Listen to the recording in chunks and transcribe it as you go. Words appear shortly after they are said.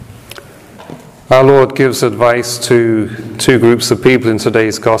Our Lord gives advice to two groups of people in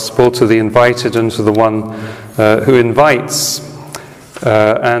today's Gospel, to the invited and to the one who invites.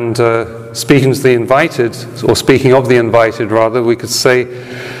 Speaking to the invited, or speaking of the invited rather, we could say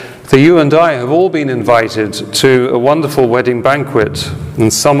that you and I have all been invited to a wonderful wedding banquet,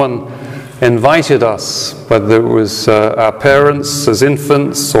 and someone invited us, whether it was our parents as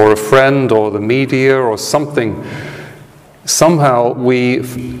infants, or a friend, or the media, or something. Somehow we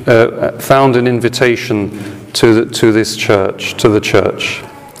found an invitation to this church, to the church.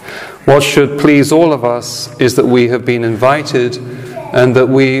 What should please all of us is that we have been invited and that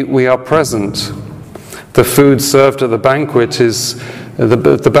we are present. The food served at the banquet is,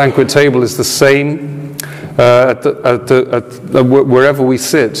 the banquet table is the same wherever we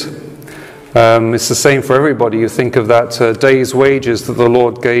sit. It's the same for everybody. You think of that day's wages that the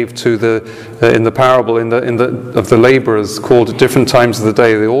Lord gave to in the parable of the laborers called at different times of the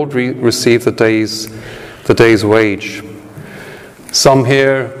day. They all receive the day's wage. Some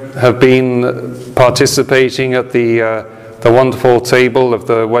here have been participating at the wonderful table of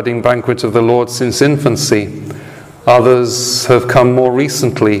the wedding banquet of the Lord since infancy. Others have come more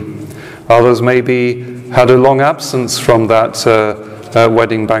recently. Others maybe had a long absence from that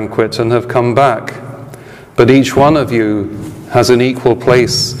wedding banquet and have come back. But each one of you has an equal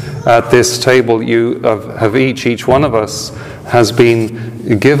place at this table. Each one of us has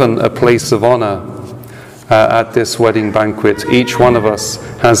been given a place of honor at this wedding banquet. Each one of us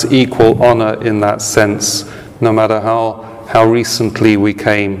has equal honor in that sense, no matter how recently we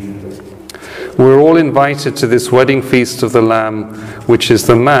came. We're all invited to this wedding feast of the Lamb, which is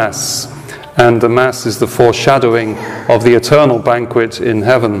the Mass. And the Mass is the foreshadowing of the eternal banquet in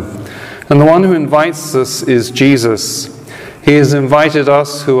heaven. And the one who invites us is Jesus. He has invited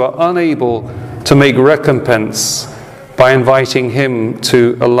us who are unable to make recompense by inviting him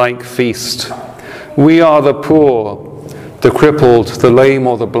to a like feast. We are the poor, the crippled, the lame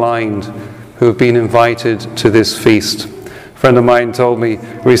or the blind who have been invited to this feast. A friend of mine told me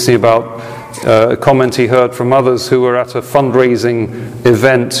recently about a comment he heard from others who were at a fundraising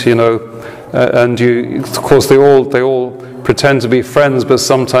event, of course they all pretend to be friends, but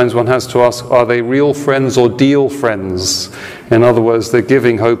sometimes one has to ask, are they real friends or deal friends? In other words, they're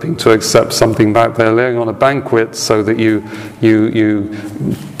giving hoping to accept something back. They're laying on a banquet so that you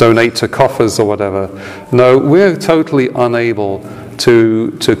donate to coffers or whatever. No, we're totally unable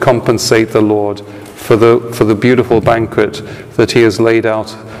to compensate the Lord for the beautiful banquet that he has laid out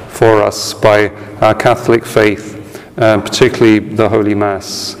for us by our Catholic faith, particularly the Holy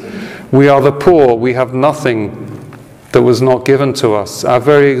Mass. We are the poor. We have nothing that was not given to us. Our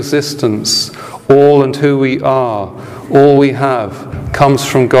very existence, all and who we are, all we have, comes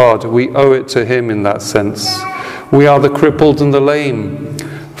from God. We owe it to him in that sense. We are the crippled and the lame,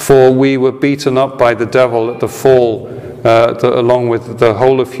 for we were beaten up by the devil at the fall, along with the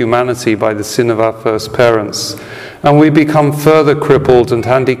whole of humanity by the sin of our first parents. And we become further crippled and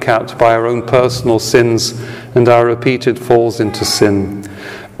handicapped by our own personal sins and our repeated falls into sin.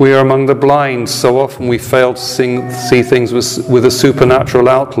 We are among the blind. So often we fail to see things with a supernatural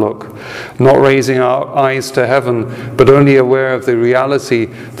outlook, not raising our eyes to heaven, but only aware of the reality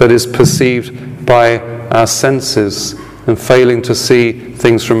that is perceived by our senses, and failing to see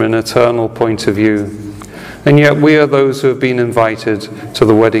things from an eternal point of view. And yet we are those who have been invited to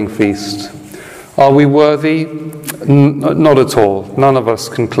the wedding feast. Are we worthy? Not at all. None of us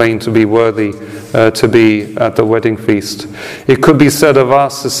can claim to be worthy to be at the wedding feast. It could be said of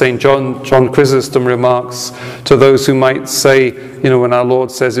us, as St. John Chrysostom remarks, to those who might say, when our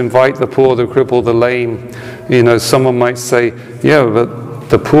Lord says, invite the poor, the crippled, the lame, someone might say, yeah, but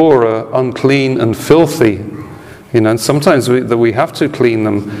the poor are unclean and filthy. And sometimes we have to clean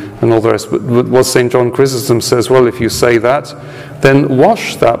them and all the rest. But what St. John Chrysostom says, well, if you say that, then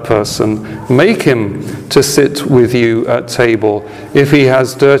wash that person. Make him to sit with you at table. If he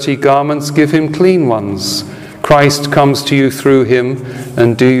has dirty garments, give him clean ones. Christ comes to you through him,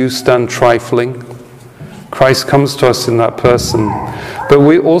 and do you stand trifling? Christ comes to us in that person. But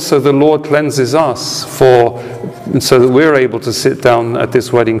the Lord cleanses us so that we're able to sit down at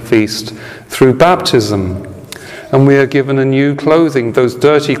this wedding feast through baptism. And we are given a new clothing. Those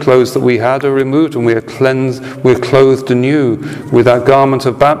dirty clothes that we had are removed, and we are cleansed, we're clothed anew with that garment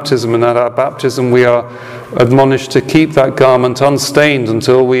of baptism. And at our baptism we are admonished to keep that garment unstained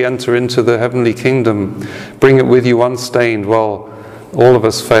until we enter into the heavenly kingdom. Bring it with you unstained. Well, all of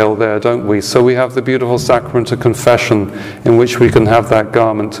us fail there, don't we? So we have the beautiful sacrament of confession, in which we can have that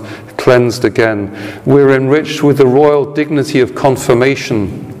garment cleansed again. We're enriched with the royal dignity of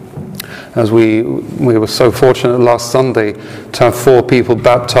confirmation. as we were so fortunate last Sunday to have 4 people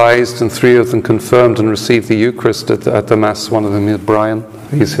baptized and 3 of them confirmed and received the Eucharist at the Mass. One of them is Brian.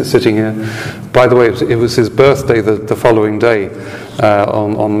 He's sitting here. By the way, it was his birthday the following day,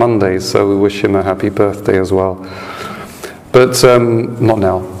 on Monday, so we wish him a happy birthday as well. But not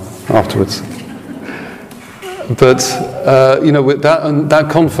now, afterwards. But, with that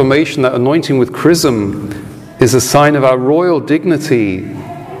confirmation, that anointing with chrism is a sign of our royal dignity.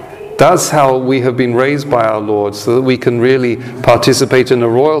 That's how we have been raised by our Lord, so that we can really participate in a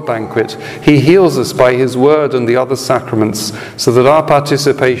royal banquet. He heals us by his word and the other sacraments, so that our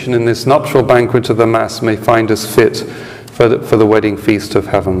participation in this nuptial banquet of the Mass may find us fit for the wedding feast of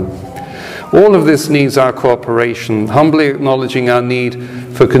heaven. All of this needs our cooperation, humbly acknowledging our need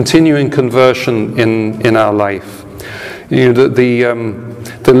for continuing conversion in our life.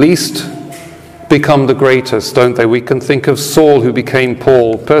 The least become the greatest, don't they? We can think of Saul, who became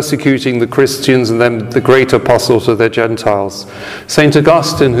Paul, persecuting the Christians and then the great apostle to the Gentiles. St.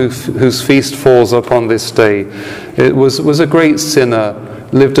 Augustine, whose feast falls upon this day, was a great sinner,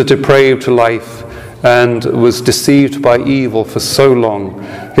 lived a depraved life, and was deceived by evil for so long.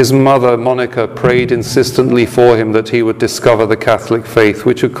 His mother, Monica, prayed insistently for him that he would discover the Catholic faith,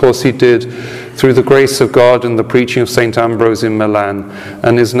 which of course he did through the grace of God and the preaching of St. Ambrose in Milan,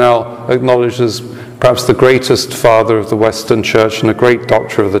 and is now acknowledged as perhaps the greatest father of the Western Church and a great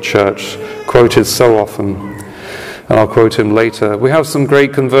doctor of the Church, quoted so often. And I'll quote him later. We have some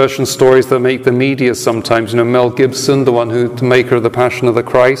great conversion stories that make the media sometimes. Mel Gibson, the maker of The Passion of the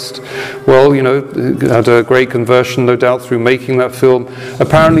Christ, had a great conversion, no doubt, through making that film.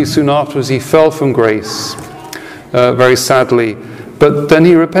 Apparently, soon afterwards, he fell from grace, very sadly. But then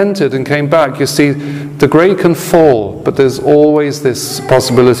he repented and came back. You see, the great can fall, but there's always this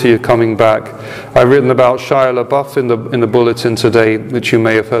possibility of coming back. I've written about Shia LaBeouf in the bulletin today, which you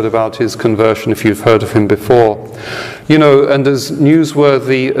may have heard about his conversion if you've heard of him before. And as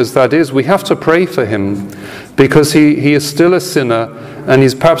newsworthy as that is, we have to pray for him, because he is still a sinner, and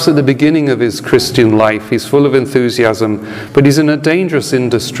he's perhaps at the beginning of his Christian life. He's full of enthusiasm, but he's in a dangerous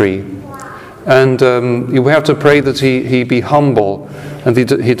industry. And we have to pray that he be humble and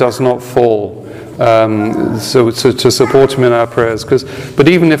he does not fall. So to support him in our prayers. But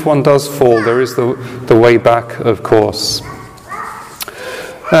even if one does fall, there is the way back, of course.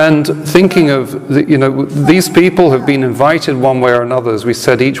 And thinking of, these people have been invited one way or another. As we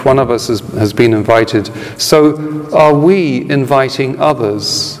said, each one of us has been invited. So are we inviting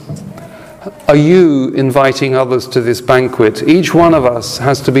others? Are you inviting others to this banquet? Each one of us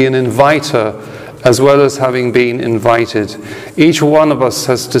has to be an inviter as well as having been invited. Each one of us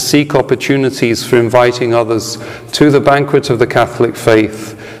has to seek opportunities for inviting others to the banquet of the Catholic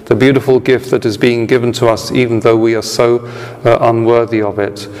faith, the beautiful gift that is being given to us even though we are so unworthy of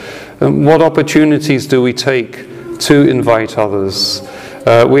it. What opportunities do we take to invite others?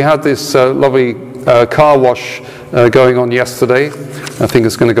 We had this lovely car wash going on yesterday. I think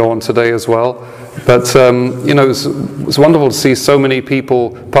it's going to go on today as well. But, it's wonderful to see so many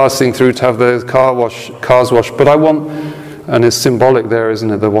people passing through to have their cars washed. But I want, and it's symbolic there,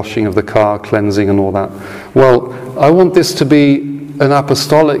 isn't it, the washing of the car, cleansing and all that. Well, I want this to be an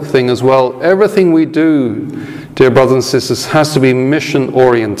apostolic thing as well. Everything we do, dear brothers and sisters, has to be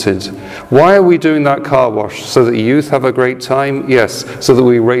mission-oriented. Why are we doing that car wash? So that the youth have a great time? Yes. So that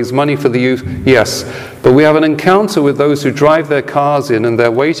we raise money for the youth? Yes. But we have an encounter with those who drive their cars in and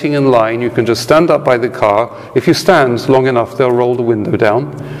they're waiting in line. You can just stand up by the car. If you stand long enough, they'll roll the window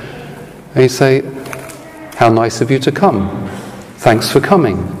down. And you say, "How nice of you to come. Thanks for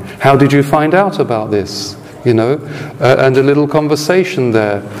coming. How did you find out about this?" And a little conversation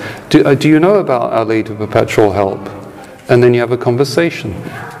there. Do you know about Our Lady of Perpetual Help? And then you have a conversation.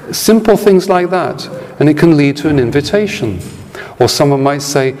 Simple things like that. And it can lead to an invitation. Or someone might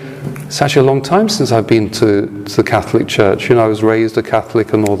say, "It's actually a long time since I've been to the Catholic Church. I was raised a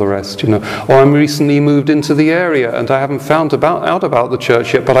Catholic and all the rest. Or I'm recently moved into the area and I haven't found out about the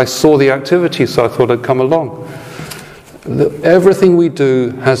church yet, but I saw the activity, so I thought I'd come along." Everything we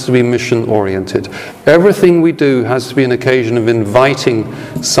do has to be mission-oriented. Everything we do has to be an occasion of inviting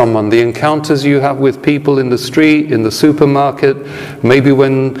someone. The encounters you have with people in the street, in the supermarket, maybe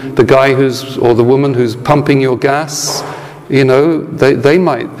when the guy or the woman who's pumping your gas, they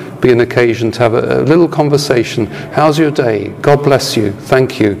might be an occasion to have a little conversation. "How's your day? God bless you.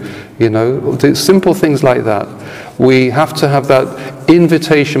 Thank you." Simple things like that. We have to have that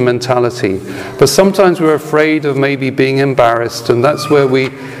invitation mentality. But sometimes we're afraid of maybe being embarrassed, and that's where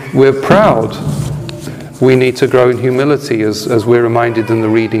we're proud. we need to grow in humility, as we're reminded in the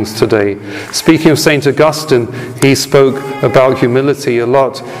readings today. Speaking of St. Augustine, he spoke about humility a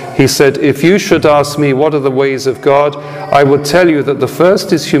lot. He said, if you should ask me what are the ways of God, I would tell you that the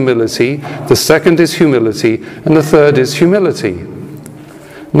first is humility, the second is humility, and the third is humility.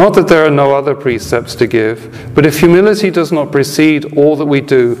 Not that there are no other precepts to give, but if humility does not precede all that we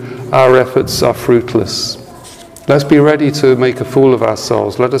do, our efforts are fruitless. Let's be ready to make a fool of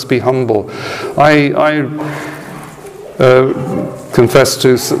ourselves. Let us be humble. I confessed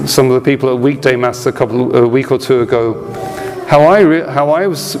to some of the people at Weekday Mass a week or two ago how I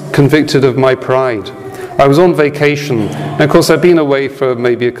was convicted of my pride. I was on vacation, and of course I'd been away for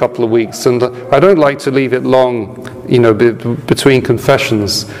maybe a couple of weeks, and I don't like to leave it long, between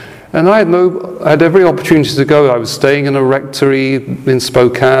confessions. And I had every opportunity to go. I was staying in a rectory in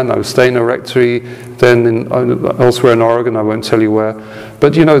Spokane. I was staying in a rectory then elsewhere in Oregon. I won't tell you where.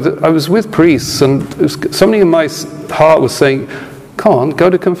 But I was with priests, and something in my heart was saying, "Come on, go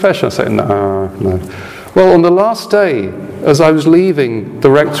to confession." I said, "No." Well, on the last day, as I was leaving the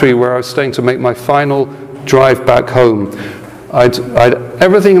rectory where I was staying to make my final drive back home, I'd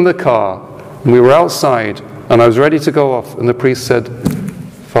everything in the car, and we were outside, and I was ready to go off, and the priest said,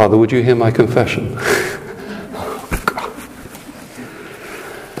 "Father, would you hear my confession?"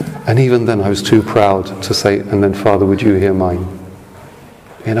 And even then I was too proud to say, and then, "Father, would you hear mine?"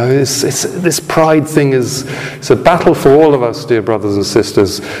 This pride thing it's a battle for all of us, dear brothers and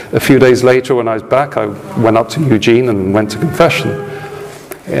sisters. A few days later when I was back, I went up to Eugene and went to confession.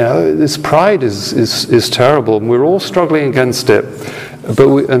 This pride is terrible, and we're all struggling against it.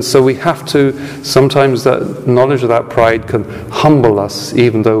 So we have to, sometimes that knowledge of that pride can humble us,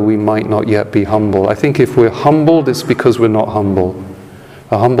 even though we might not yet be humble. I think if we're humbled, it's because we're not humble.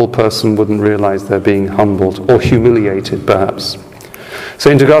 A humble person wouldn't realize they're being humbled, or humiliated perhaps.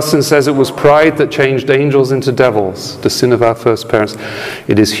 St. Augustine says it was pride that changed angels into devils, the sin of our first parents.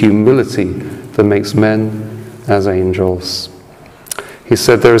 It is humility that makes men as angels. He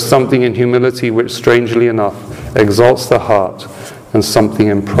said there is something in humility which, strangely enough, exalts the heart, and something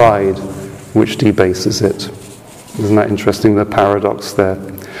in pride which debases it. Isn't that interesting, the paradox there?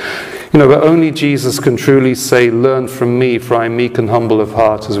 But only Jesus can truly say, "Learn from me, for I am meek and humble of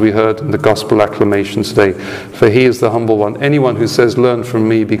heart," as we heard in the gospel acclamation today. For he is the humble one. Anyone who says, "Learn from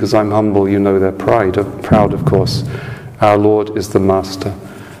me because I'm humble," they're proud, of course. Our Lord is the master,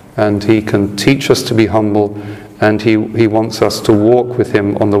 and he can teach us to be humble, and he wants us to walk with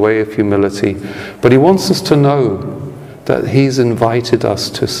him on the way of humility. But he wants us to know that he's invited us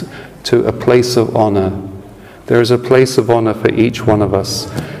to a place of honor. There is a place of honor for each one of us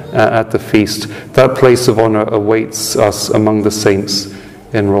at the feast. That place of honor awaits us among the saints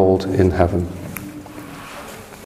enrolled in heaven.